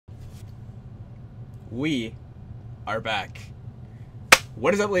We are back.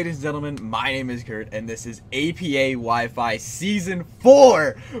 What is up, ladies and gentlemen? My name is Kurt, and this is APA Wi-Fi Season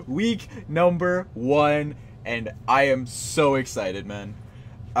 4, week number 1, and I am so excited, man.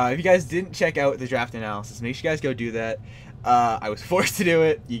 If you guys didn't check out the draft analysis, make sure you guys go do that. I was forced to do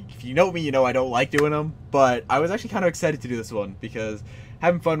it. If you know me, you know I don't like doing them, but I was actually kind of excited to do this one because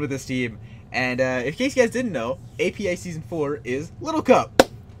having fun with this team. And in case you guys didn't know, APA Season 4 is Little Cup.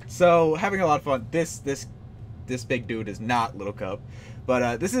 So having a lot of fun. This big dude is not Little Cup,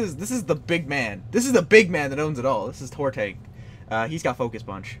 but this is the big man. This is the big man that owns it all. This is Tortank. He's got Focus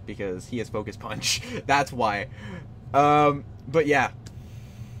Punch because he has Focus Punch. That's why. But yeah.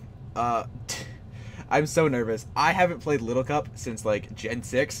 I'm so nervous. I haven't played Little Cup since like Gen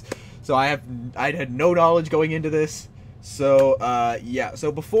 6, so I had no knowledge going into this. So yeah.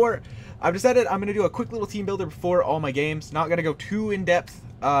 So before, I've decided I'm gonna do a quick little team builder before all my games. Not gonna go too in depth.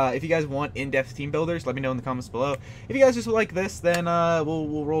 If you guys want in-depth team builders, let me know in the comments below. If you guys just like this, then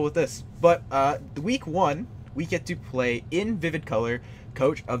we'll roll with this. But week 1, we get to play in Vivid Color,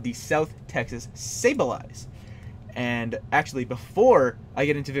 coach of the South Texas Sableyes. And actually, before I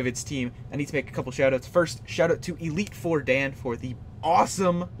get into Vivid's team, I need to make a couple shoutouts. First, shout out to Elite 4 Dan for the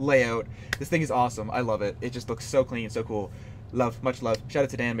awesome layout. This thing is awesome. I love it. It just looks so clean, so cool. Love, much love. Shout out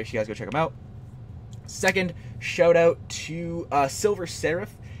to Dan. Make sure you guys go check him out. Second, shout out to Silver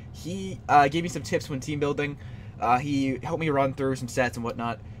Seraph. He gave me some tips when team building. He helped me run through some sets and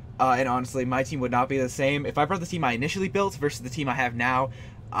whatnot. And honestly, my team would not be the same. If I brought the team I initially built versus the team I have now,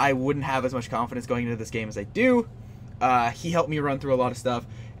 I wouldn't have as much confidence going into this game as I do. He helped me run through a lot of stuff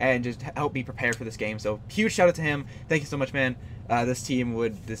and just helped me prepare for this game. So huge shout out to him. Thank you so much, man. This team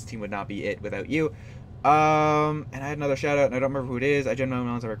would not be it without you. And I had another shout out, and I don't remember who it is. I generally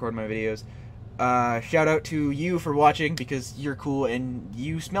know as I record my videos. Shout out to you for watching because you're cool and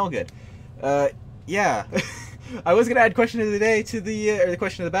you smell good. Yeah. I was gonna add question of the day to the or the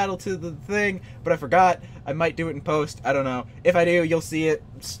question of the battle to the thing, but I forgot. I might do it in post. I don't know. If I do, you'll see it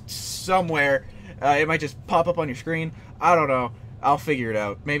somewhere. It might just pop up on your screen. I don't know. I'll figure it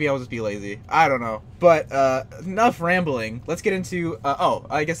out. Maybe I'll just be lazy. I don't know. But enough rambling. Let's get into. Oh,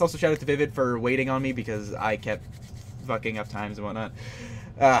 I guess also shout out to Vivid for waiting on me because I kept fucking up times and whatnot.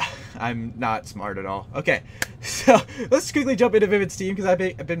 I'm not smart at all. Okay, so let's quickly jump into Vivid's team because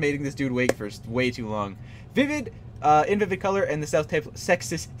I've been making this dude wait for way too long. Vivid, in Vivid Color and the South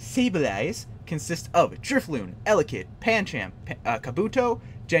Texas Sableyes consist of Drifloon, Elekid, Pancham, Kabuto,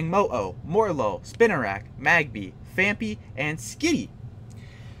 Jangmo-O, Morlo, Spinarak, Magby, Phanpy, and Skitty.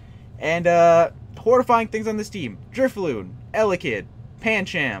 And horrifying things on this team: Drifloon, Elekid,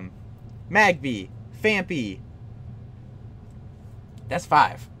 Pancham, Magby, Phanpy. That's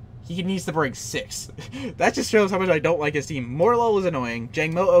 5. He needs to bring 6. That just shows how much I don't like his team. Morlo is annoying.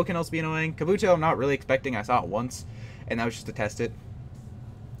 Jangmo-O can also be annoying. Kabuto I'm not really expecting. I saw it once, and that was just to test it.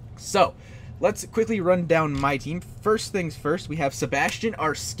 So, let's quickly run down my team. First things first, we have Sebastian,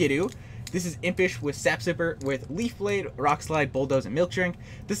 our Skidoo. This is Impish with Sap Sipper with Leaf Blade, Rock Slide, Bulldoze, and Milk Drink.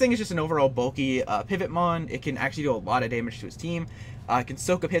 This thing is just an overall bulky Pivotmon. It can actually do a lot of damage to his team. It can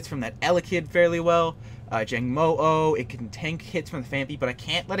soak up hits from that Elekid fairly well. Jangmo-O, it can tank hits from the Phanpy, but I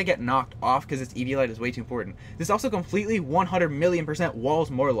can't let it get knocked off because its EV Light is way too important. This also completely 100,000,000% walls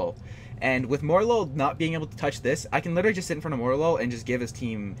Morlo. And with Morlo not being able to touch this, I can literally just sit in front of Morlo and just give his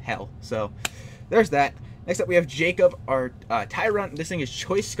team hell. So, there's that. Next up, we have Jacob, our Tyrant. This thing is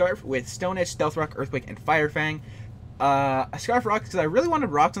Choice Scarf with Stone Edge, Stealth Rock, Earthquake, and Fire Fang. A Scarf Rocks because I really wanted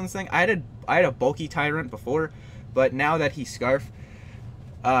rocks on this thing. I had a bulky Tyrant before, but now that he's Scarf,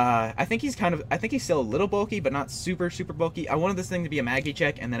 I think he's still a little bulky, but not super bulky. I wanted this thing to be a Maggie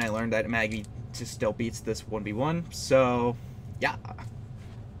check, and then I learned that Maggie just still beats this 1v1. So, yeah.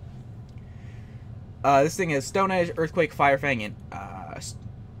 This thing is Stone Edge, Earthquake, Fire Fang, and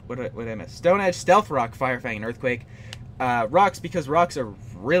what did I miss? Stone Edge, Stealth Rock, Fire Fang, and Earthquake. Rocks because rocks are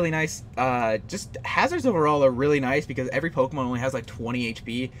really nice. Just hazards overall are really nice because every Pokemon only has like 20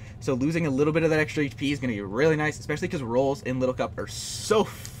 HP. So losing a little bit of that extra HP is going to be really nice, especially because rolls in Little Cup are so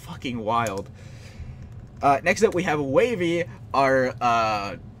fucking wild. Next up we have Wavy, our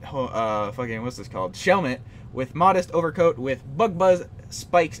fucking what's this called? Shelmet with Modest Overcoat with Bug Buzz,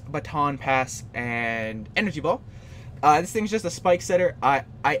 Spikes, Baton Pass, and Energy Ball. This thing's just a spike setter. I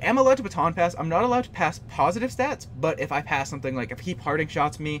am allowed to baton pass. I'm not allowed to pass positive stats, but if I pass something like if he parting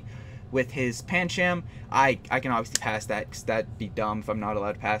shots me with his Pancham, I can obviously pass that because that'd be dumb if I'm not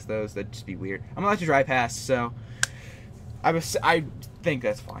allowed to pass those. That'd just be weird. I'm allowed to dry pass, so I think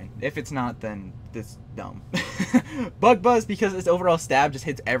that's fine. If it's not, then it's dumb. Bug Buzz because its overall stab just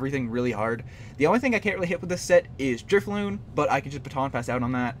hits everything really hard. The only thing I can't really hit with this set is Drifloon, but I can just baton pass out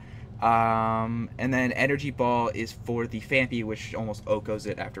on that. And then Energy Ball is for the Phanpy, which almost Okos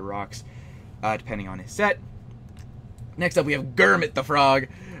it after rocks, depending on his set. Next up, we have Gurmit the Frog,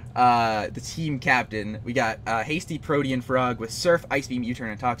 the team captain. We got Hasty Protean Frog with Surf, Ice Beam, U-Turn,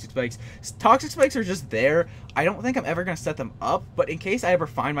 and Toxic Spikes. Toxic Spikes are just there. I don't think I'm ever going to set them up, but in case I ever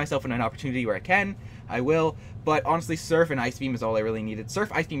find myself in an opportunity where I can, I will. But honestly, Surf and Ice Beam is all I really needed. Surf,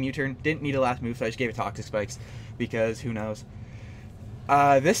 Ice Beam, U-Turn, didn't need a last move, so I just gave it Toxic Spikes, because who knows.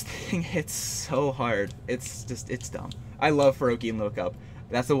 This thing hits so hard. It's dumb. I love Froakie in Little Cup.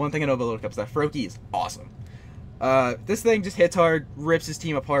 That's the one thing I know about Little Cup, is that Froakie is awesome. This thing just hits hard, rips his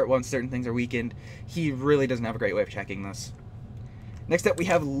team apart once certain things are weakened. He really doesn't have a great way of checking this. Next up, we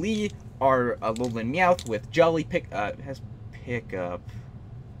have Lee, our Alolan Meowth with Jolly has Pickup.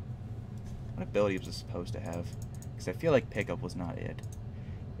 What ability was it supposed to have? Because I feel like Pickup was not it.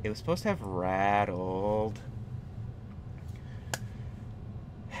 It was supposed to have Rattled.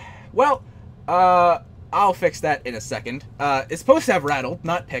 Well, I'll fix that in a second. It's supposed to have Rattled,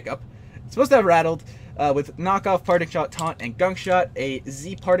 not Pickup. It's supposed to have Rattled. With knockoff, parting shot, taunt, and gunk shot. A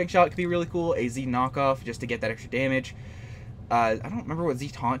Z parting shot could be really cool. A Z knockoff just to get that extra damage. I don't remember what Z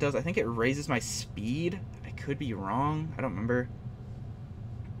taunt does. I think it raises my speed. I could be wrong. I don't remember.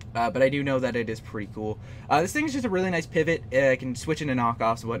 But I do know that it is pretty cool. This thing is just a really nice pivot. It can switch into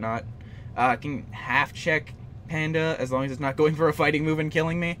knockoffs and whatnot. Can half check Panda as long as it's not going for a fighting move and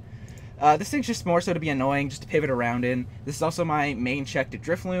killing me. This thing's just more so to be annoying, just to pivot around in. This is also my main check to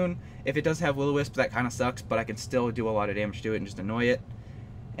Drifloon. If it does have Will-O-Wisp, that kind of sucks, but I can still do a lot of damage to it and just annoy it.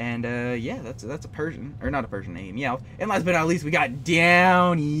 And, yeah, that's a Persian. Or not a Persian, a Meowth. And last but not least, we got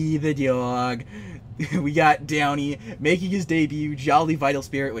Downy the dog. We got Downy making his debut, Jolly Vital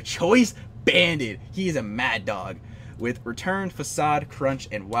Spirit with Choice Banded. He is a mad dog. With Return, Facade, Crunch,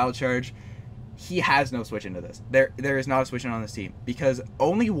 and Wild Charge. He has no switch into this. There is not a switch in on this team, because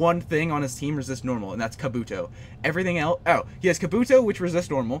only one thing on his team resists normal, and that's Kabuto. Everything else, he has Kabuto, which resists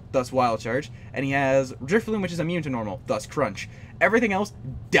normal, thus Wild Charge, and he has Drifloon, which is immune to normal, thus Crunch. Everything else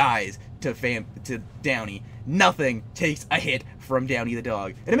dies to Downy. Nothing takes a hit from Downy the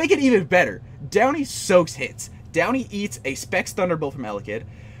dog. And to make it even better, Downy soaks hits. Downy eats a Specs Thunderbolt from Elekid.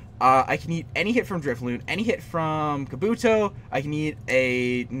 I can eat any hit from Drifloon, any hit from Kabuto. I can eat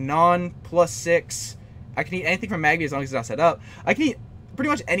a non+6. I can eat anything from Magby as long as it's not set up. I can eat pretty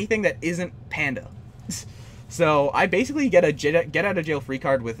much anything that isn't Panda. So I basically get a get out of jail free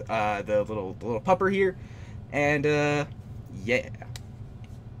card with the little pupper here, and yeah.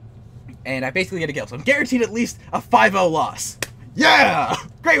 And I basically get a kill, so I'm guaranteed at least a 5-0 loss. Yeah,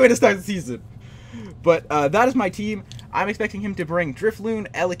 great way to start the season. But that is my team. I'm expecting him to bring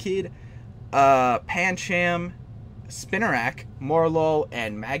Drifloon, Elekid, Pancham, Spinarak, Morlul,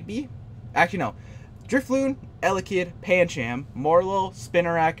 and Magby. Actually, no. Drifloon, Elekid, Pancham, Morlul,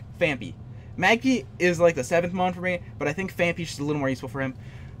 Spinarak, Phanpy. Magby is like the 7th mon for me, but I think Phanpy's just a little more useful for him.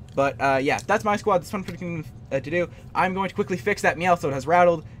 But yeah, that's my squad. That's fun for to do. I'm going to quickly fix that Meowth so it has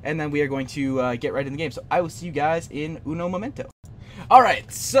Rattled, and then we are going to get right in the game. So I will see you guys in uno momento. Alright,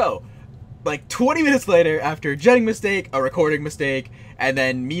 so like 20 minutes later, after a jetting mistake, a recording mistake, and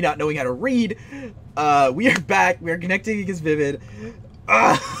then me not knowing how to read, we are back. We are connecting against Vivid.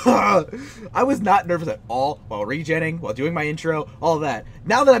 I was not nervous at all while regenning, while doing my intro, all that.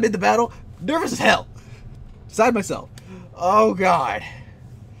 Now that I'm in the battle, nervous as hell. Beside myself. Oh god.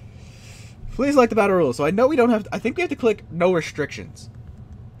 Please like the battle rules. So I know we don't have. I think we have to click no restrictions.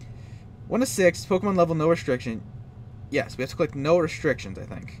 1 to 6, Pokemon level, no restriction. Yes, we have to click no restrictions, I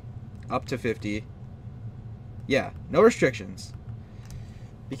think. Up to 50. Yeah, no restrictions.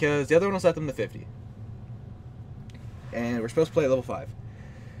 Because the other one will set them to 50. And we're supposed to play at level 5.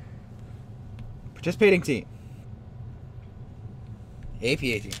 Participating team. APA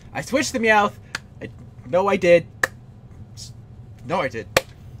team. I switched to Meowth. No, I did. No, I did.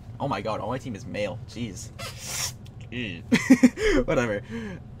 Oh my god, all my team is male. Jeez. Whatever.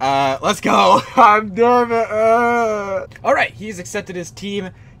 Let's go. I'm nervous. Alright, he's accepted his team.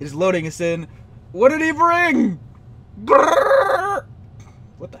 He's loading us in. What did he bring? Brrr!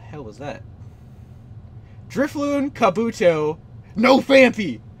 What the hell was that? Drifloon, Kabuto, no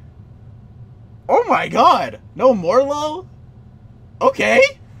Phanpy. Oh my god. No Morlul? Okay.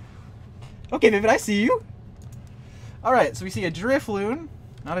 Okay, Vivid, I see you. Alright, so we see a Drifloon,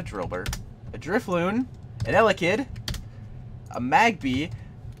 not a Drillbur, a Drifloon, an Elekid, a Magby.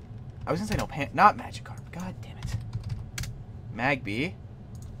 I was gonna say no not Magikarp. God damn it. Magby,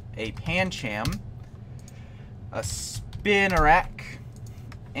 a Pancham, a Spinarak,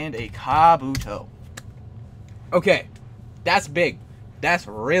 and a Kabuto. Okay, that's big. That's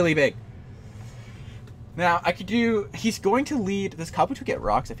really big. Now, I could do... He's going to lead... Does Kabuto get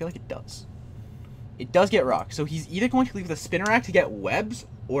rocks? I feel like it does. It does get rocks. So he's either going to lead with a Spinarak to get webs,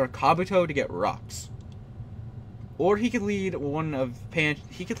 or a Kabuto to get rocks. Or he could lead one of Pan...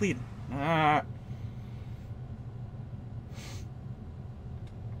 He could lead...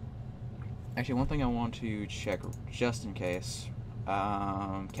 Actually, one thing I want to check, just in case.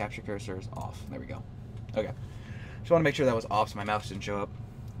 Capture cursor is off. There we go. Okay. Just want to make sure that was off so my mouse didn't show up.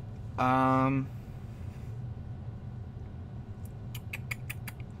 I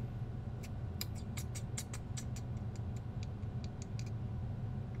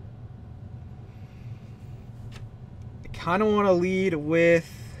kind of want to lead with...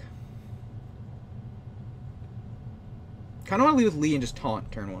 Lee and just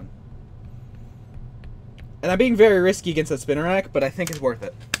taunt turn 1. And I'm being very risky against that Spinarak, but I think it's worth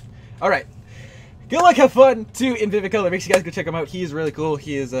it. Alright. Good luck, have fun to Invivicolor. Make sure you guys go check him out. He is really cool.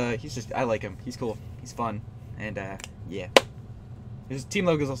 He is, he's just, I like him. He's cool. He's fun. And, yeah. His team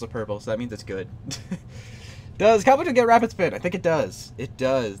logo is also purple, so that means it's good. Does Kabuto get Rapid Spin? I think it does. It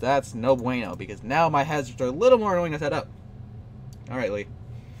does. That's no bueno, because now my hazards are a little more annoying to set up. Alright, Lee.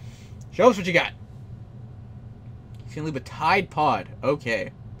 Show us what you got. He's gonna leave a Tide Pod.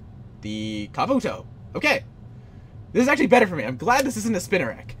 Okay. The Kabuto. Okay. This is actually better for me. I'm glad this isn't a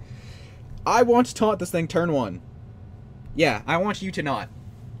Spinarak. I want to taunt this thing turn 1. Yeah, I want you to not.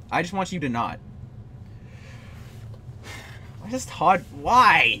 I just want you to not. Why does Todd...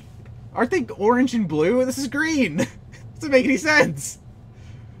 Why? Aren't they orange and blue? This is green. Doesn't make any sense.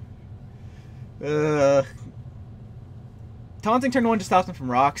 Taunting turn 1 just stops him from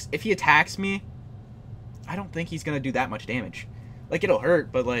rocks. If he attacks me, I don't think he's going to do that much damage. Like, it'll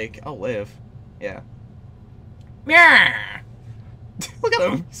hurt, but, like, I'll live. Yeah. Look at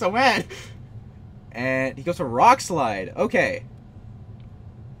him. He's so mad. And he goes for Rock Slide. Okay.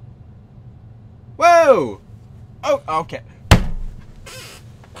 Whoa! Oh, okay.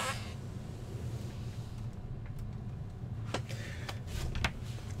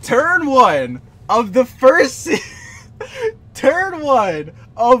 Turn 1 of the first... Turn 1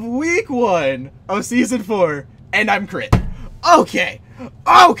 of week 1 of season 4. And I'm crit. Okay.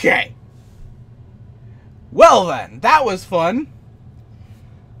 Okay. Well then, that was fun.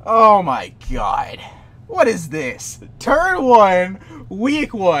 Oh my god. What is this? Turn 1,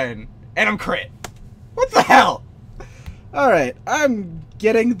 week 1, and I'm crit. What the hell? Alright, I'm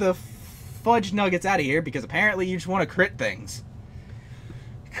getting the fudge nuggets out of here because apparently you just want to crit things.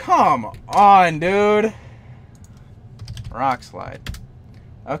 Come on, dude. Rock Slide.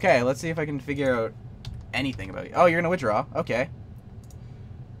 Okay, let's see if I can figure out anything about you. Oh, you're gonna withdraw. Okay.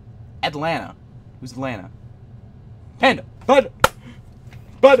 Atlanta. Who's Atlanta? Panda. Panda.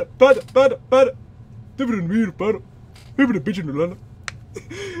 Panda. Panda. Panda. Panda.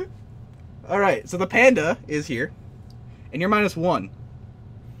 Alright, so the Panda is here. And you're -1.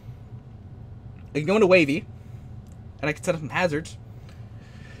 I can go into Wavy. And I can set up some hazards.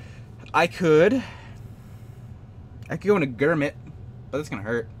 I could go into Gurmit. But that's gonna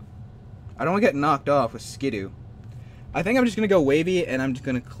hurt. I don't want to get knocked off with Skidoo. I think I'm just gonna go Wavy and I'm just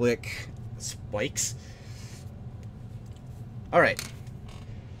gonna click Spikes. Alright.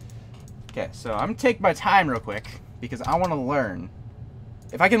 Okay, so I'm gonna take my time real quick because I want to learn.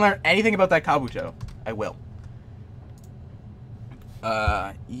 If I can learn anything about that Kabuto, I will.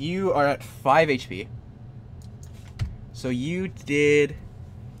 You are at 5 HP. So you did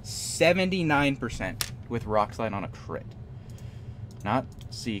 79% with Rock Slide on a crit. Not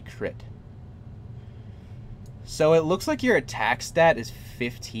C, crit. So it looks like your attack stat is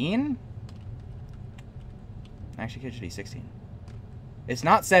 15. Actually, it should be 16. It's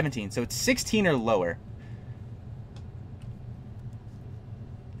not 17, so it's 16 or lower.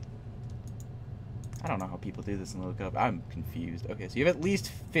 I don't know how people do this in Little Cup. I'm confused. Okay, so you have at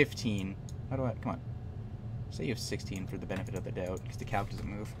least 15. How do I... Come on. Say you have 16 for the benefit of the doubt, because the calc doesn't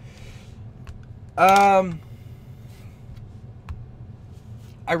move. I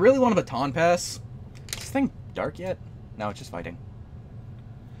really want a Baton Pass. Is this thing dark yet? No, it's just fighting.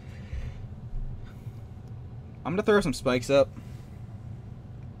 I'm gonna throw some spikes up.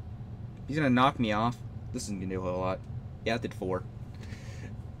 He's gonna knock me off. This isn't gonna do a whole lot. Yeah, it did 4.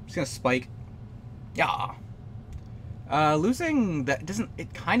 I'm just gonna spike. Yeah. Losing that doesn't.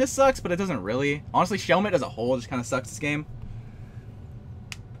 It kind of sucks, but it doesn't really. Honestly, Shelmet as a whole just kind of sucks this game.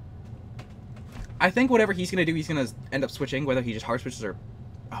 I think whatever he's gonna do, he's gonna end up switching. Whether he just hard switches or.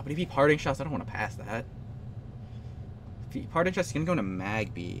 Oh, but if he parting shots, I don't want to pass that. If he parting shots, he's gonna go into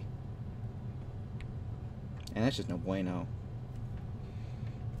Magby. And that's just no bueno.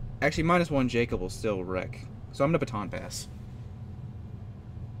 Actually, -1 Jacob will still wreck. So I'm gonna Baton Pass.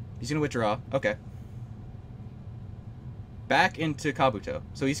 He's gonna withdraw. Okay. back into Kabuto.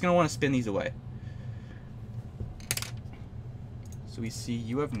 So he's going to want to spin these away. So we see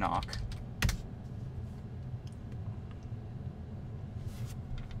you have Knock.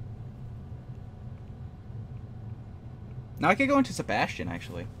 Now I could go into Sebastian,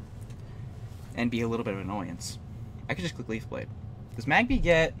 actually. And be a little bit of an annoyance. I could just click Leaf Blade. Does Magby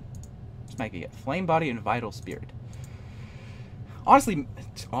get... Flame Body and Vital Spirit. Honestly,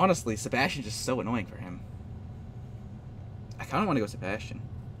 Sebastian's just so annoying for him. I kind of want to go Sebastian.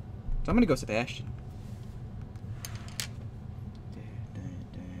 So I'm going to go Sebastian. I'm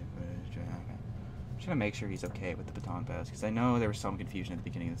just going to make sure he's okay with the Baton Pass, because I know there was some confusion at the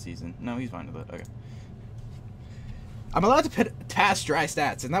beginning of the season. No, he's fine with it. Okay. I'm allowed to pass dry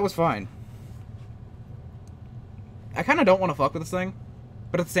stats, and that was fine. I kind of don't want to fuck with this thing,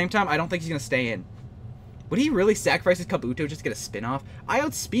 but at the same time, I don't think he's going to stay in. Would he really sacrifice his Kabuto just to get a spin-off? I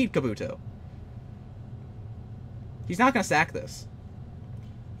outspeed Kabuto. He's not going to sack this.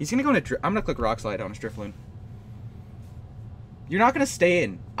 He's going to go into... I'm going to click Rock Slide on a Drifloon. You're not going to stay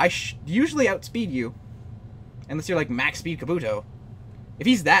in. I usually outspeed you. Unless you're like max speed Kabuto. If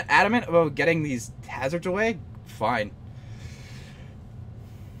he's that adamant about getting these hazards away, fine.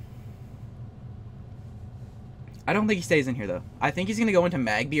 I don't think he stays in here, though. I think he's going to go into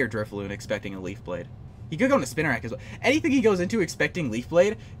Magby or Drifloon expecting a Leaf Blade. He could go into Spinnerack as well. Anything he goes into expecting Leaf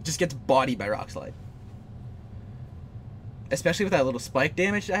Blade just gets bodied by Rock Slide. Especially with that little spike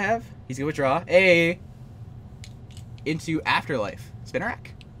damage I have. He's going to withdraw. Into Afterlife. Spinnerack.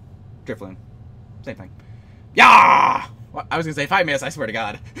 Drifloon. Same thing. Yeah! I was going to say, if I miss, I swear to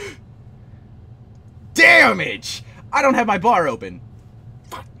God. Damage! I don't have my bar open.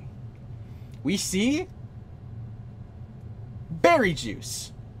 Fuck. We see... Berry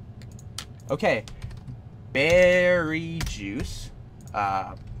Juice. Okay. Berry Juice.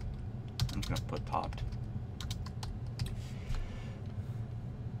 I'm just going to put popped.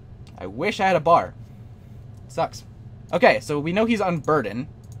 I wish I had a bar. Sucks. Okay, so we know he's on Burden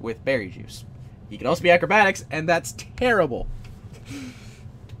with Berry Juice. He can also be Acrobatics, and that's terrible.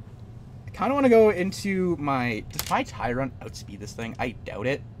 I kind of want to go into my... Does my Tyrant outspeed this thing? I doubt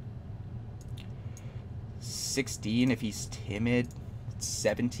it. 16 if he's timid.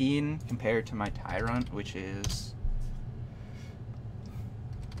 17 compared to my Tyrant, which is...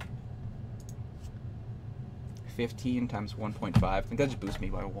 15 times 1.5. I think that just boosts me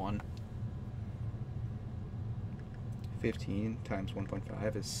by 1. 15 times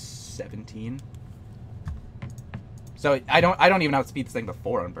 1.5 is 17. So I don't even outspeed this thing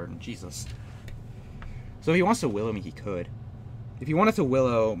before on Burden. Jesus. So if he wants to Willow me, he could. If he wanted to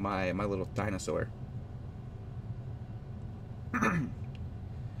Willow my little dinosaur,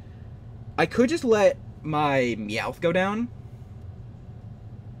 I could just let my Meowth go down.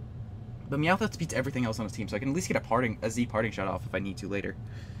 But Meowth outspeeds everything else on his team, so I can at least get a Z parting shot off if I need to later.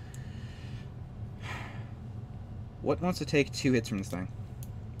 What wants to take 2 hits from this thing?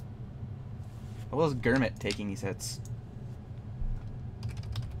 How well is Gurmit taking these hits?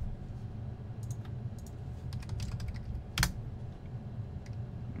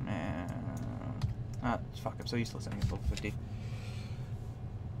 Fuck, I'm so useless. I think it's level 50.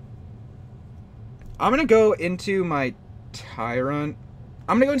 I'm gonna go into my Tyrant.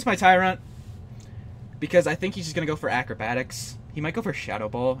 Because I think he's just gonna go for Acrobatics. He might go for Shadow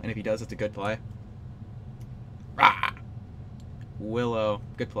Ball, and if he does, it's a good play. Rah! Willow.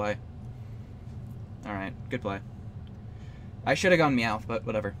 Good play. Alright, good play. I should have gone Meowth, but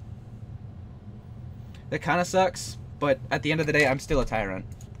whatever. That kind of sucks, but at the end of the day, I'm still a Tyrant.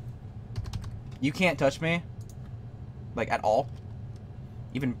 You can't touch me. Like, at all.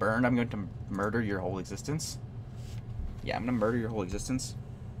 Even burned, I'm going to murder your whole existence. Yeah, I'm going to murder your whole existence.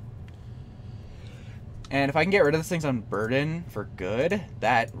 And if I can get rid of this thing's on Burden for good,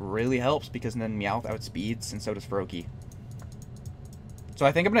 that really helps, because then Meowth outspeeds, and so does Froakie. So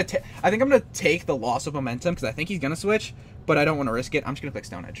I think I'm gonna take the loss of momentum, because I think he's gonna switch, but I don't want to risk it. I'm just gonna click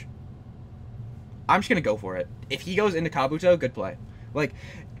Stone Edge. I'm just gonna go for it. If he goes into Kabuto, good play. Like,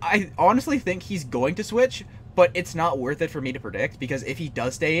 I honestly think he's going to switch, but it's not worth it for me to predict, because if he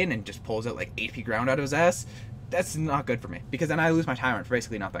does stay in and just pulls out like HP ground out of his ass, that's not good for me, because then I lose my Tyrant for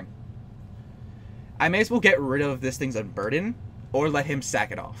basically nothing. I may as well get rid of this thing's Unburden, or let him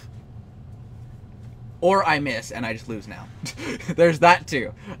sack it off. Or I miss and I just lose now. There's that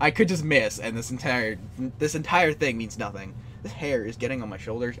too. I could just miss and this entire thing means nothing. This hair is getting on my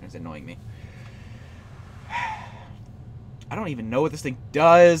shoulders and it's annoying me. I don't even know what this thing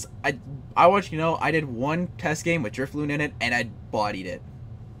does. I want you to know I did one test game with Drifloon in it and I bodied it.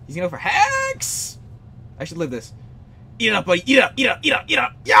 He's gonna go for Hex! I should live this. Eat it up, buddy. Eat it up, eat it up, eat it up, eat it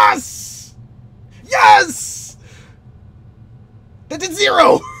up. Yes! Yes! That did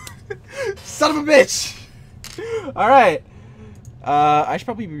 0! Son of a bitch! Alright. I should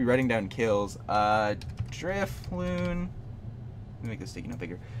probably be writing down kills. Drifloon. Let me make this sticky note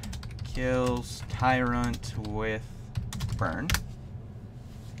bigger. Kills Tyrant with Burn.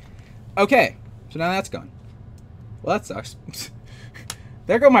 Okay, so now that's gone. Well, that sucks.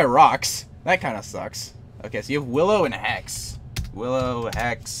 There go my rocks. That kind of sucks. Okay, so you have Willow and Hex. Willow,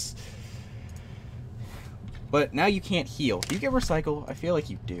 Hex. But now you can't heal. Do you get Recycle? I feel like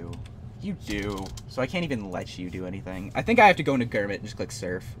you do. You do. So I can't even let you do anything. I think I have to go into Gurmit and just click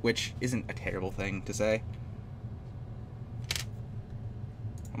Surf, which isn't a terrible thing to say.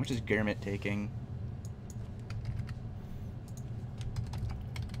 How much is Gurmit taking?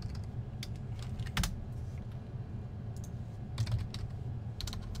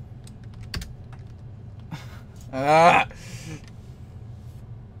 I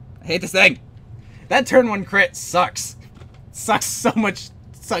hate this thing. That turn 1 crit sucks. Sucks so much.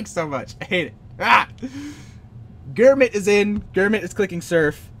 Sucks so much. I hate it. Ah! Gurmit is in. Gurmit is clicking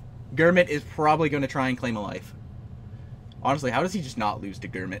Surf. Gurmit is probably going to try and claim a life. Honestly, how does he just not lose to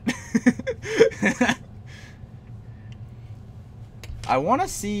Gurmit? I want to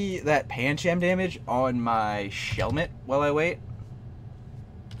see that Pancham damage on my Shelmet while I wait.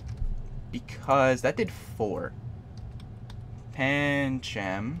 Because that did 4.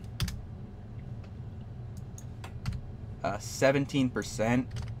 Pancham. 17%.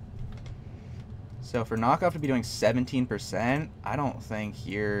 So for knockoff to be doing 17%, I don't think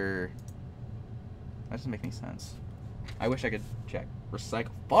you're... That doesn't make any sense. I wish I could check.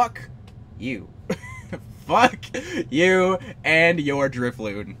 Recycle. Fuck you. Fuck you and your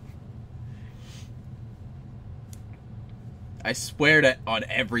Drifloon. I swear to on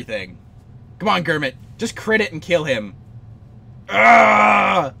everything. Come on, Gurmit. Just crit it and kill him.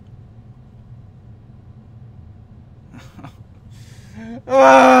 Ah!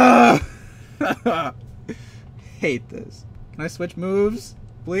 Ah! Hate this. Can I switch moves?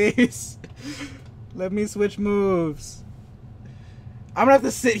 Please? Let me switch moves. I'm gonna have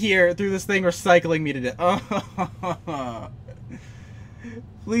to sit here through this thing recycling me to death. Oh.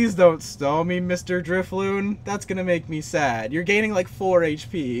 Please don't stall me, Mr. Drifloon. That's gonna make me sad. You're gaining like 4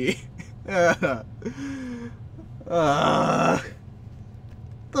 HP. The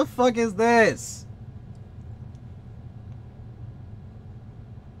fuck is this?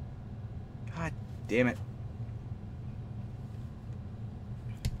 God damn it.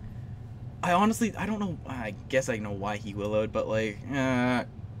 I honestly, I don't know, I guess I know why he willowed, but like, I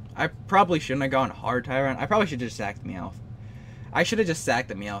probably shouldn't have gone hard Tyrant. I probably should have just sacked Meowth. I should have just sacked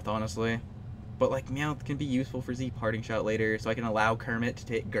the Meowth, honestly. But like, Meowth can be useful for Z Parting Shot later, so I can allow Gurmit to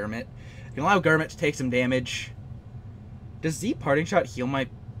take Gurmit. I can allow Gurmit to take some damage. Does Z Parting Shot heal my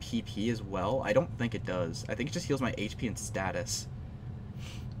PP as well? I don't think it does. I think it just heals my HP and status.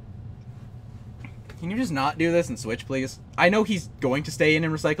 Can you just not do this and switch, please? I know he's going to stay in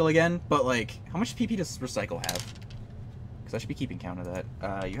and recycle again, but like, how much PP does recycle have? Because I should be keeping count of that.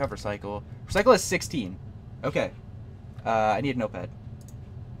 You have recycle. Recycle is 16. Okay. I need a notepad.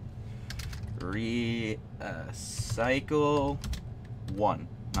 Recycle 1,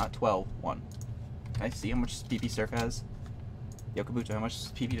 not 12. 1. Can I see how much PP Surf has? Yokobuto, how much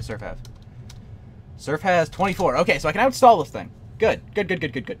PP does Surf have? Surf has 24. Okay, so I can outstall this thing. Good. Good, good,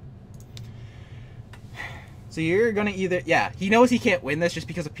 good, good, good. So you're gonna either... Yeah, he knows he can't win this just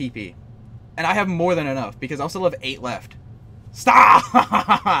because of PP. And I have more than enough, because I still have 8 left.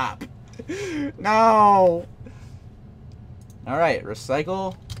 Stop! No! Alright,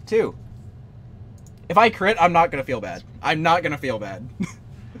 recycle 2. If I crit, I'm not gonna feel bad. I'm not gonna feel bad.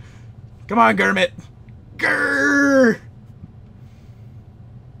 Come on, Gurmit! Grrr!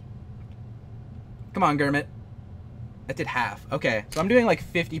 Come on, Gurmit. That did half. Okay, so I'm doing like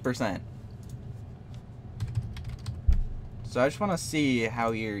 50%. So I just want to see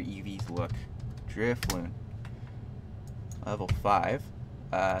how your EVs look. Drifloon. Level 5.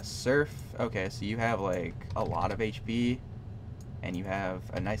 Surf. Okay, so you have like a lot of HP. And you have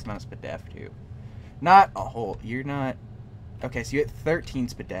a nice amount of Spadef too. Not a whole. You're not. Okay, so you get 13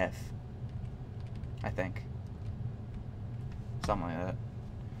 Spadef. I think. Something like that.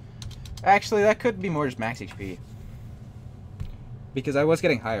 Actually, that could be more just max HP. Because I was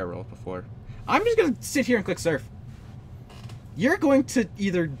getting higher rolls before. I'm just going to sit here and click Surf. You're going to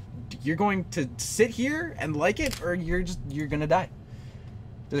either... You're going to sit here and like it, or you're going to die.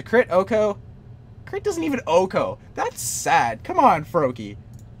 Does a crit Oko? Crit doesn't even Oko. That's sad. Come on, Froakie.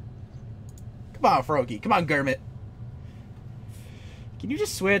 Come on, Froakie. Come on, Gurmit. Can you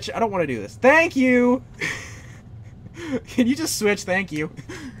just switch? I don't want to do this. Thank you! Can you just switch? Thank you.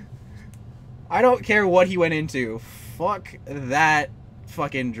 I don't care what he went into. fuck that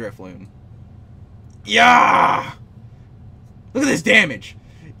fucking Drifloon. Yeah! Look at this damage!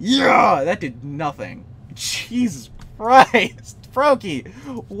 Yeah! That did nothing. Jesus Christ! Froakie,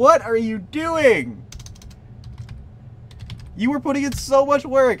 what are you doing? You were putting in so much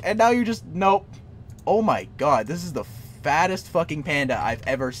work, and now you're just... Nope. Oh my god, this is the fattest fucking panda I've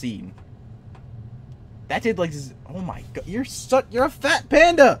ever seen. That did like... Oh my god, you're a fat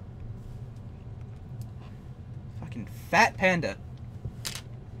panda! Fucking fat panda.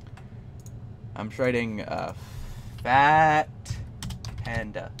 I'm trading fat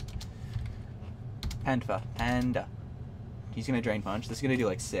panda. Panda. He's gonna Drain Punch. This is gonna do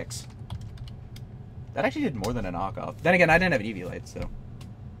like 6. That actually did more than a knockoff. Then again, I didn't have an Eviolite, so.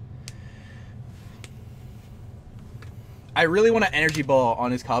 I really want to Energy Ball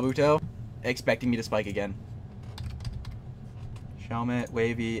on his Kabuto, expecting me to spike again. Shelmet,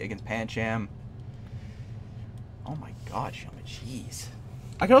 Wavy against Pancham. Oh my god, Shelmet, jeez.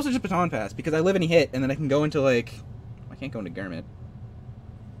 I could also just Baton Pass, because I live any hit, and then I can go into, like... I can't go into Gurmit.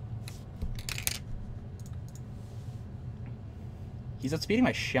 He's outspeeding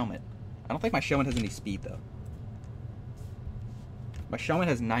my Shelmet. I don't think my Shelmet has any speed, though. My Shelmet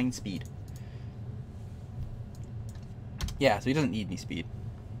has 9 speed. Yeah, so he doesn't need any speed.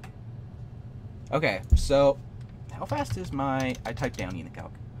 Okay, so... How fast is my... I typed down in the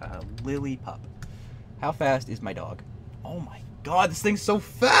calc. Lily Pup. How fast is my dog? Oh my god, this thing's so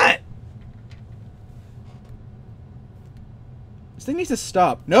fat! This thing needs to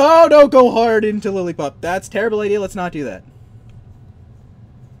stop. No, don't go hard into Lillipup. That's a terrible idea. Let's not do that.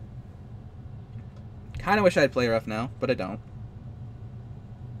 Kind of wish I had Play Rough now, but I don't.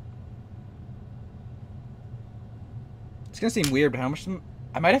 It's gonna seem weird, but how much...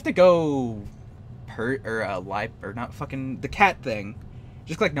 I might have to go... not fucking... The cat thing.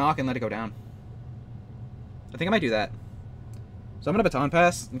 Just click Knock and let it go down. I think I might do that. So I'm gonna Baton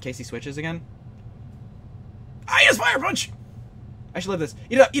Pass in case he switches again. I use Fire Punch! I should live this.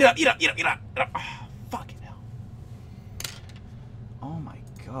 Eat it up, eat it up, eat it up, eat it up, eat it up, eat it up. Oh, fucking hell. Oh my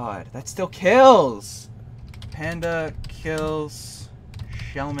god. That still kills! Panda kills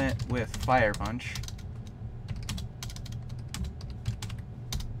Shelmet with Fire Punch.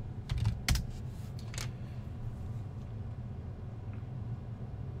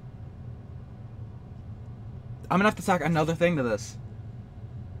 I'm gonna have to talk another thing to this.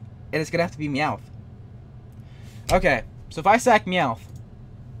 And it's gonna have to be Meowth. Okay, so if I sack Meowth,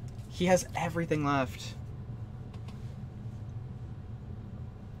 he has everything left.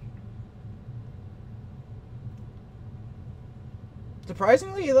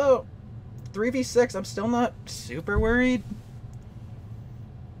 Surprisingly, though, 3v6, I'm still not super worried.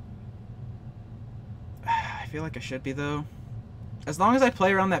 I feel like I should be, though. As long as I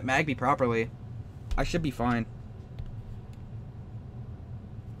play around that Magby properly, I should be fine.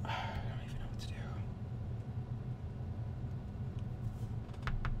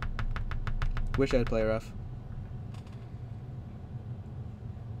 Wish I'd Play Rough.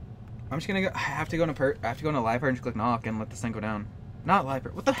 I'm just gonna go. I have to go into Live Perch and click Knock and let this thing go down. Not Live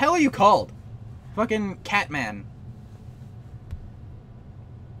Perch. What the hell are you called? Fucking Catman.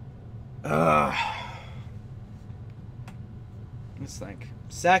 Ugh. Let's think.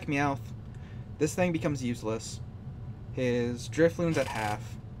 Sack Meowth. This thing becomes useless. His Drifloon's at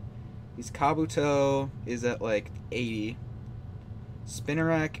half. His Kabuto is at like 80.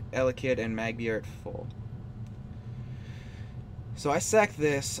 Spinarak, Elekid, and Magby are at full. So I sack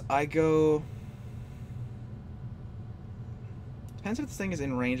this. I go... Depends if this thing is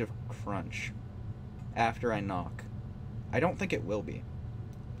in range of Crunch after I knock. I don't think it will be.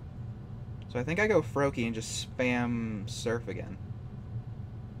 So I think I go Froakie and just spam Surf again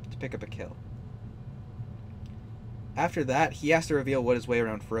to pick up a kill. After that, he has to reveal what his way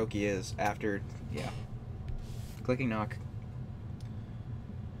around Froakie is after... Yeah. Clicking Knock.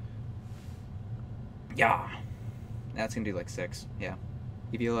 Yeah. That's gonna do like 6. Yeah.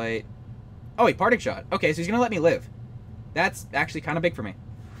 Eviolite. Oh, wait, Parting Shot. Okay, so he's gonna let me live. That's actually kind of big for me.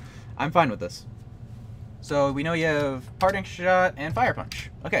 I'm fine with this. So we know you have Parting Shot and Fire Punch.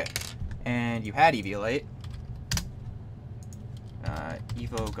 Okay. And you had Eviolite.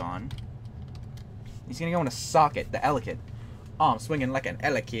 Evo gone. He's gonna go into Socket, the Elekid. Oh, I'm swinging like an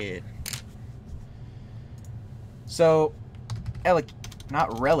Elekid. So, not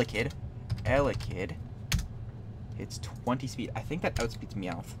Relikid. Elekid. It's 20 speed. I think that outspeeds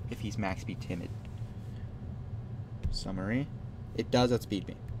Meowth if he's max speed timid. Summary. It does outspeed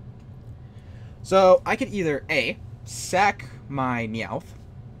me. So I could either A, sack my Meowth,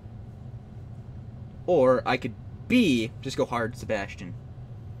 or I could B, just go hard Sebastian.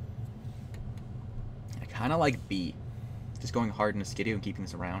 I kind of like B. Just going hard into Skidoo and keeping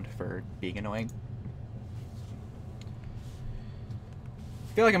this around for being annoying.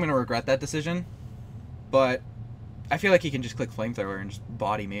 I feel like I'm going to regret that decision, but I feel like he can just click Flamethrower and just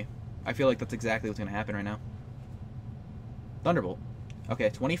body me. I feel like that's exactly what's going to happen right now. Thunderbolt. Okay,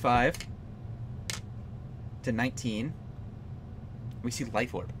 25 to 19. We see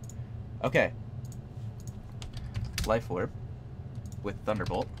Life Orb. Okay. Life Orb with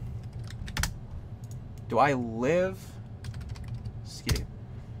Thunderbolt. Do I live? Skidoo.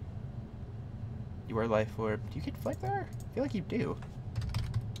 You are Life Orb. Do you get Flamethrower? I feel like you do.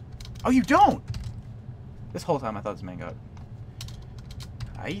 Oh, you don't! This whole time I thought this man got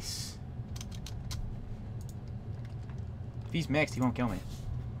Ice. If he's mixed, he won't kill me.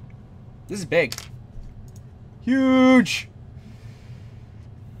 This is big. Huge!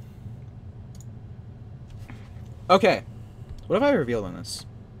 Okay. What have I revealed on this?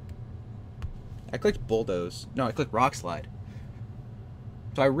 I clicked Bulldoze. No, I clicked Rock Slide.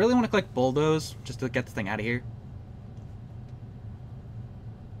 So I really want to click Bulldoze just to get this thing out of here.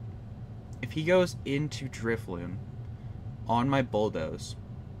 If he goes into Drifloon on my Bulldoze.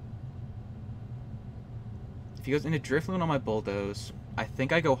 If he goes into Drifloon on my Bulldoze, I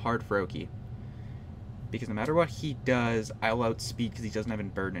think I go hard Froakie. Because no matter what he does, I'll outspeed because he doesn't have any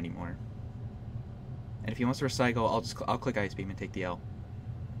burden anymore. And if he wants to recycle, I'll click Ice Beam and take the L.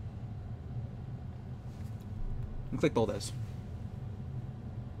 And click Bulldoze.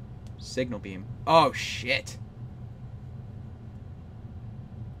 Signal Beam. Oh shit.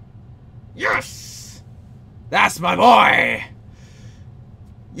 Yes! That's my boy!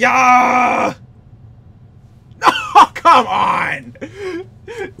 Yeah! Oh, come on!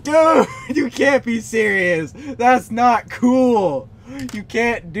 Dude, you can't be serious. That's not cool. You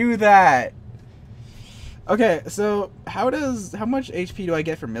can't do that. Okay, so how much HP do I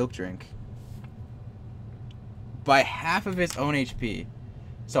get from Milk Drink? By half of its own HP.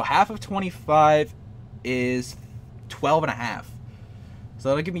 So half of 25 is 12 and a half. So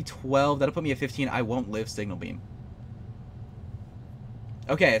that'll give me 12. That'll put me at 15. I won't live Signal Beam.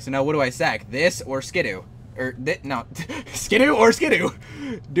 Okay, so now what do I sack? This or Skidoo? No. Skidoo or Skidoo?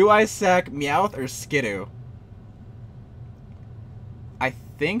 Do I sack Meowth or Skidoo? I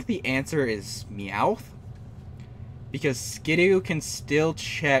think the answer is Meowth. Because Skidoo can still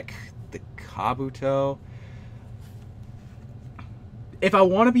check the Kabuto. If I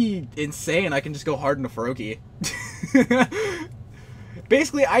want to be insane, I can just go hard into Froakie.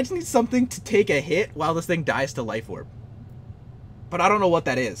 Basically, I just need something to take a hit while this thing dies to Life Orb. But I don't know what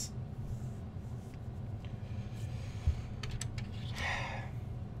that is.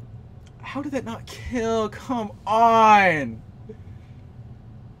 How did that not kill? Come on!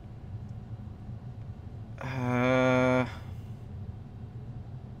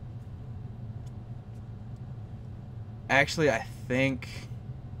 Actually, I think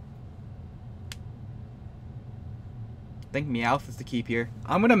Meowth is the keep here.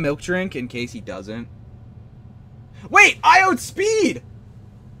 I'm gonna Milk Drink in case he doesn't. Wait! I outspeed!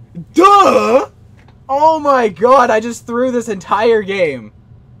 Duh! Oh my god, I just threw this entire game.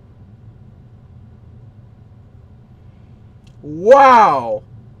 Wow!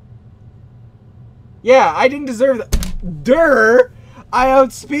 Yeah, I didn't deserve that. Durr! I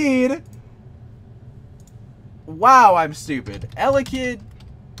outspeed! Wow, I'm stupid. Elekid...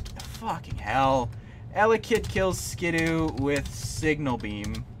 Fucking hell. Elekid kills Skidoo with Signal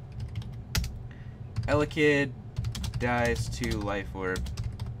Beam. Elekid dies to Life Orb.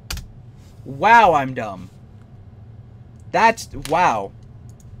 Wow, I'm dumb. That's... Wow.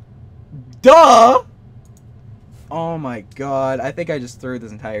 Duh! Oh my god, I think I just threw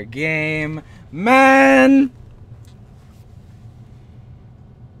this entire game. Man!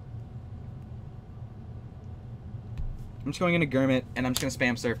 I'm just going into Gurmit, and I'm just going to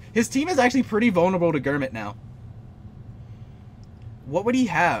spam Surf. His team is actually pretty vulnerable to Gurmit now. What would he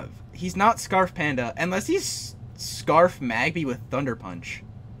have? He's not Scarf Panda, unless he's Scarf Magby with Thunder Punch.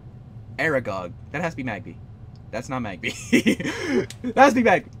 Aragog. That has to be Magby. That's not Magby. That has to be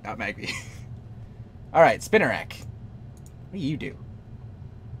Magby. Not Magby. Alright, Spinarak. What do you do?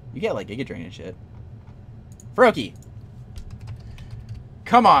 You get, like, Giga Drain and shit. Froakie.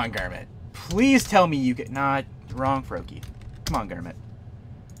 Come on, Gurmit. Please tell me you get... Nah, wrong Froakie. Come on, Gurmit.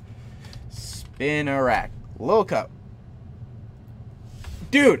 Spinarak. Lil Cup.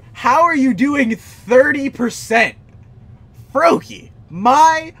 Dude, how are you doing 30%? Froakie,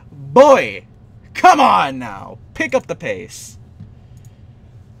 my boy. Come on now. Pick up the pace.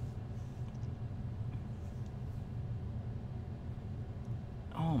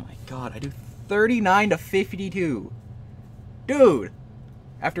 Oh my god, I do 39 to 52. Dude,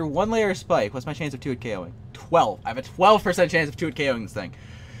 after one layer of Spike, what's my chance of 2 at KOing? 12. I have a 12% chance of 2-hit KOing this thing.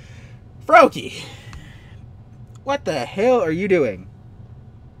 Froakie! What the hell are you doing?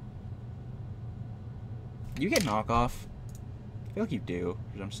 You get knockoff? I feel like you do,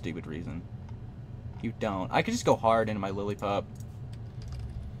 for some stupid reason. You don't. I could just go hard into my Lillipup.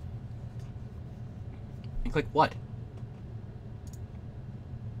 And click what?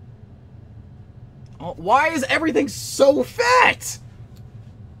 Oh, why is everything so fat?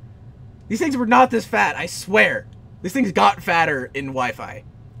 These things were not this fat, I swear. These things got fatter in Wi-Fi.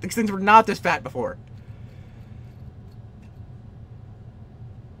 These things were not this fat before.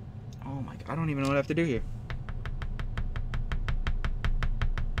 Oh my god, I don't even know what I have to do here.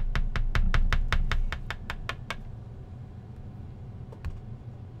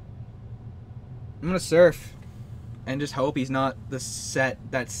 I'm gonna surf and just hope he's not the set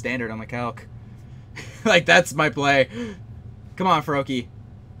that's standard on the calc. Like, that's my play. Come on, Froakie.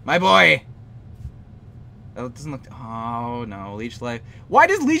 My boy! Oh, it doesn't look... Oh, no. Leech Life. Why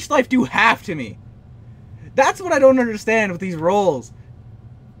does Leech Life do half to me? That's what I don't understand with these rolls.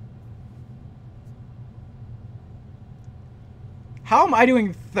 How am I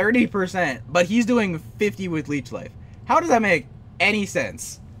doing 30%, but he's doing 50 with Leech Life? How does that make any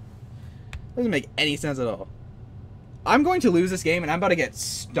sense? Doesn't make any sense at all. I'm going to lose this game, and I'm about to get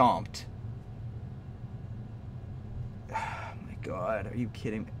stomped. Oh my god, are you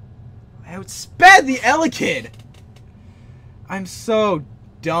kidding me? I outsped the Elekid! I'm so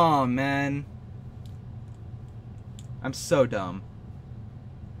dumb, man. I'm so dumb.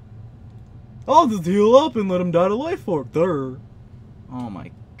 I'll just heal up and let him die to Life Orb. There. Oh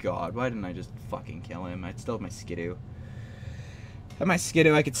my god, why didn't I just fucking kill him? I'd still have my Skidoo. Have my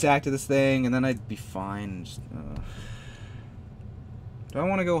Skidoo, I could sack to this thing, and then I'd be fine. Just, do I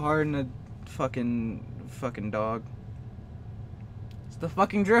want to go hard in a fucking dog? It's the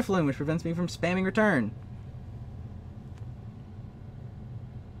fucking Drifloon, which prevents me from spamming return.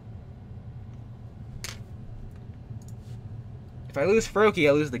 If I lose Froakie,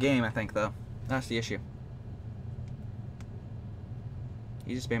 I lose the game, I think, though. That's the issue.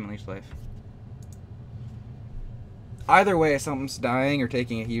 He's just spamming Leech Life. Either way, something's dying or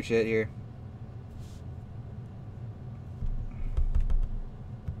taking a huge hit here.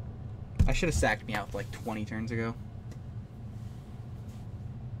 I should have sacked Meowth like 20 turns ago.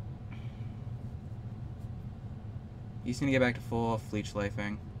 He's gonna get back to full Leech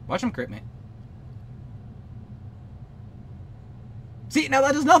Lifing. Watch him crit me. See, now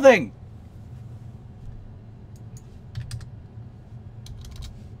that does nothing!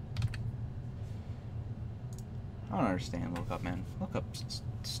 I don't understand Look Up, man. Look Up's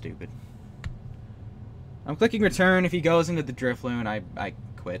stupid. I'm clicking return. If he goes into the Drifloon, I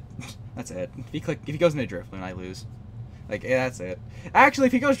quit. That's it. If he goes into Drifloon, I lose. Like, yeah, that's it. Actually,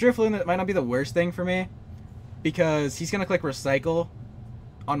 if he goes Drifloon, that might not be the worst thing for me, because he's gonna click Recycle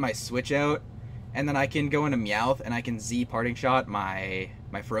on my switch out, and then I can go into Meowth and I can Z Parting Shot my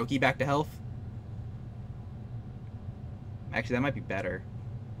Froakie back to health. Actually, that might be better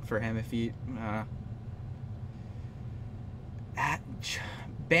for him if he.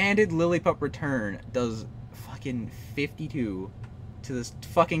 Banded Lillipup return does fucking 52 to this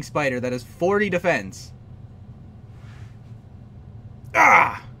fucking spider that has 40 defense.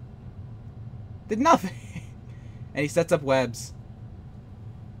 Ah! Did nothing. And he sets up webs.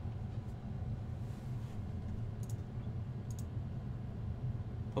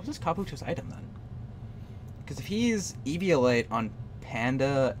 What was this Kabuto's item then? Because if he's Eviolite on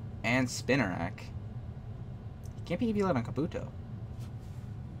Panda and Spinarak, he can't be Eviolite on Kabuto.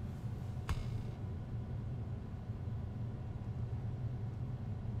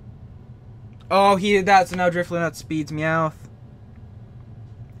 Oh, he did that, so now Drifloon outspeeds Meowth.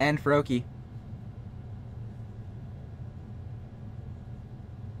 And Froakie.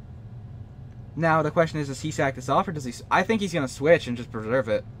 Now, the question is, does he sack this off, or does he... I think he's going to switch and just preserve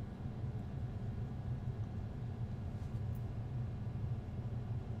it.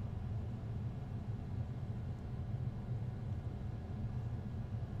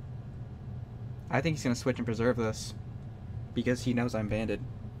 I think he's going to switch and preserve this. Because he knows I'm banded.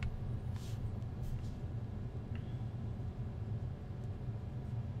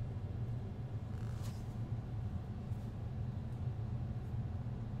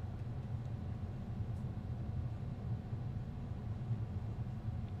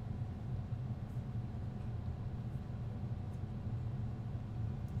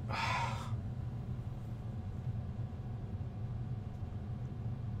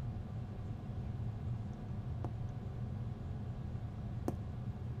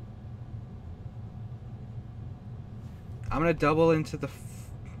 I'm gonna double into the...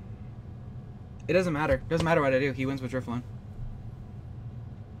 It doesn't matter. It doesn't matter what I do. He wins with Drifloon.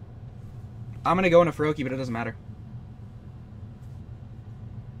 I'm going to go into Froakie, but it doesn't matter.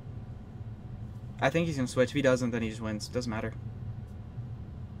 I think he's going to switch. If he doesn't, then he just wins. It doesn't matter.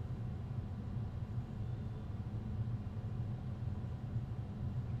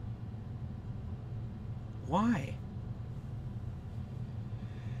 Why?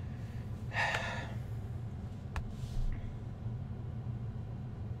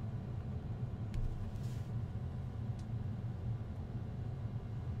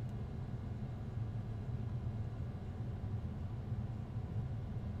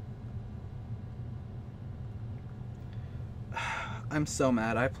 I'm so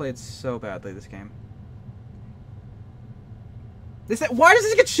mad. I played so badly this game. Why does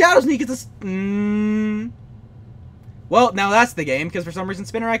this get Shadow Sneak? It's this. Well, now that's the game, because for some reason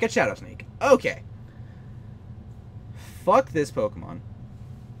Spinnerite gets Shadow Sneak. Okay. Fuck this Pokemon.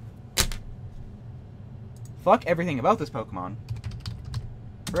 Fuck everything about this Pokemon.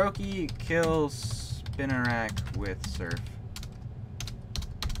 Froakie kills Spinarak with Surf.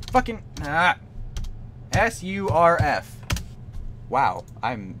 Fucking S-U-R-F. Wow,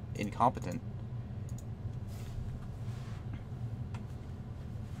 I'm incompetent.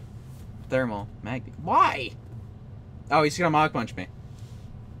 Thermal. Magby. Why? Oh, he's gonna Mach Punch me.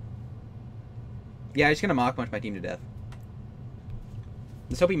 Yeah, he's gonna Mach Punch my team to death.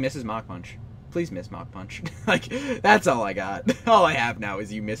 Let's hope he misses Mach Punch. Please miss Mach Punch. Like, that's all I got. All I have now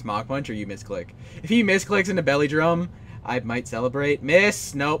is you miss Mach Punch or you misclick. If he misclicks into Belly Drum, I might celebrate.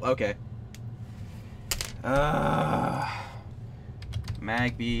 Miss! Nope, okay.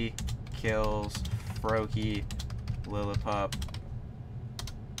 Magby kills Froakie Lillipup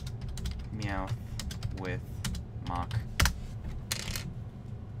Meowth with Mach.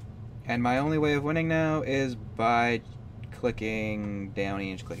 And my only way of winning now is by clicking Downy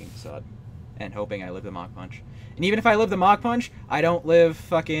and clicking Facade. And hoping I live the Mach Punch. And even if I live the Mach Punch, I don't live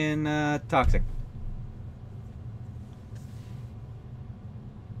fucking Toxic.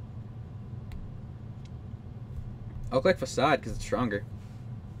 I'll click Facade because it's stronger.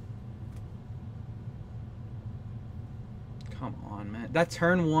 Come on, man. That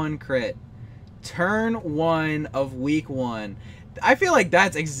turn 1 crit. Turn 1 of week 1. I feel like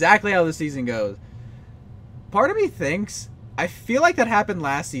that's exactly how the season goes. Part of me thinks, I feel like that happened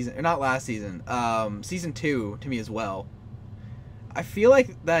last season, or not last season, season 2 to me as well. I feel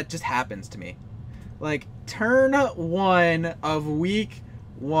like that just happens to me. Like, turn 1 of week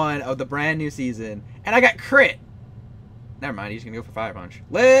 1 of the brand new season, and I got crit. Never mind, he's gonna go for Fire Punch.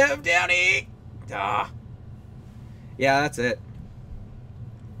 Live, Downy! Ah. Yeah, that's it.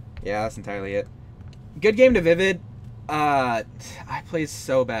 Yeah, that's entirely it. Good game to Vivid. I played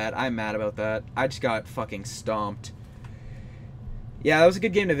so bad. I'm mad about that. I just got fucking stomped. Yeah, that was a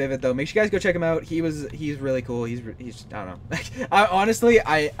good game to Vivid though. Make sure you guys go check him out. He's really cool. He's I don't know. Honestly,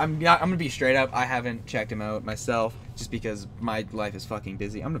 I'm gonna be straight up. I haven't checked him out myself just because my life is fucking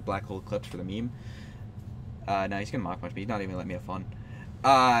busy. I'm gonna black hole Eclipse for the meme. No, he's gonna Mach Punch me. He's not even letting me have fun.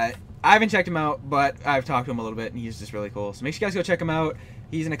 I haven't checked him out, but I've talked to him a little bit, and he's just really cool. So make sure you guys go check him out.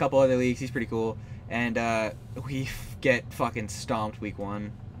 He's in a couple other leagues. He's pretty cool. And we get fucking stomped week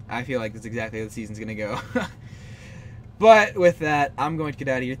 1. I feel like that's exactly how the season's gonna go. But with that, I'm going to get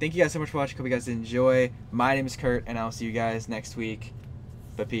out of here. Thank you guys so much for watching. Hope you guys enjoy. My name is Kurt, and I'll see you guys next week.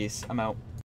 But peace. I'm out.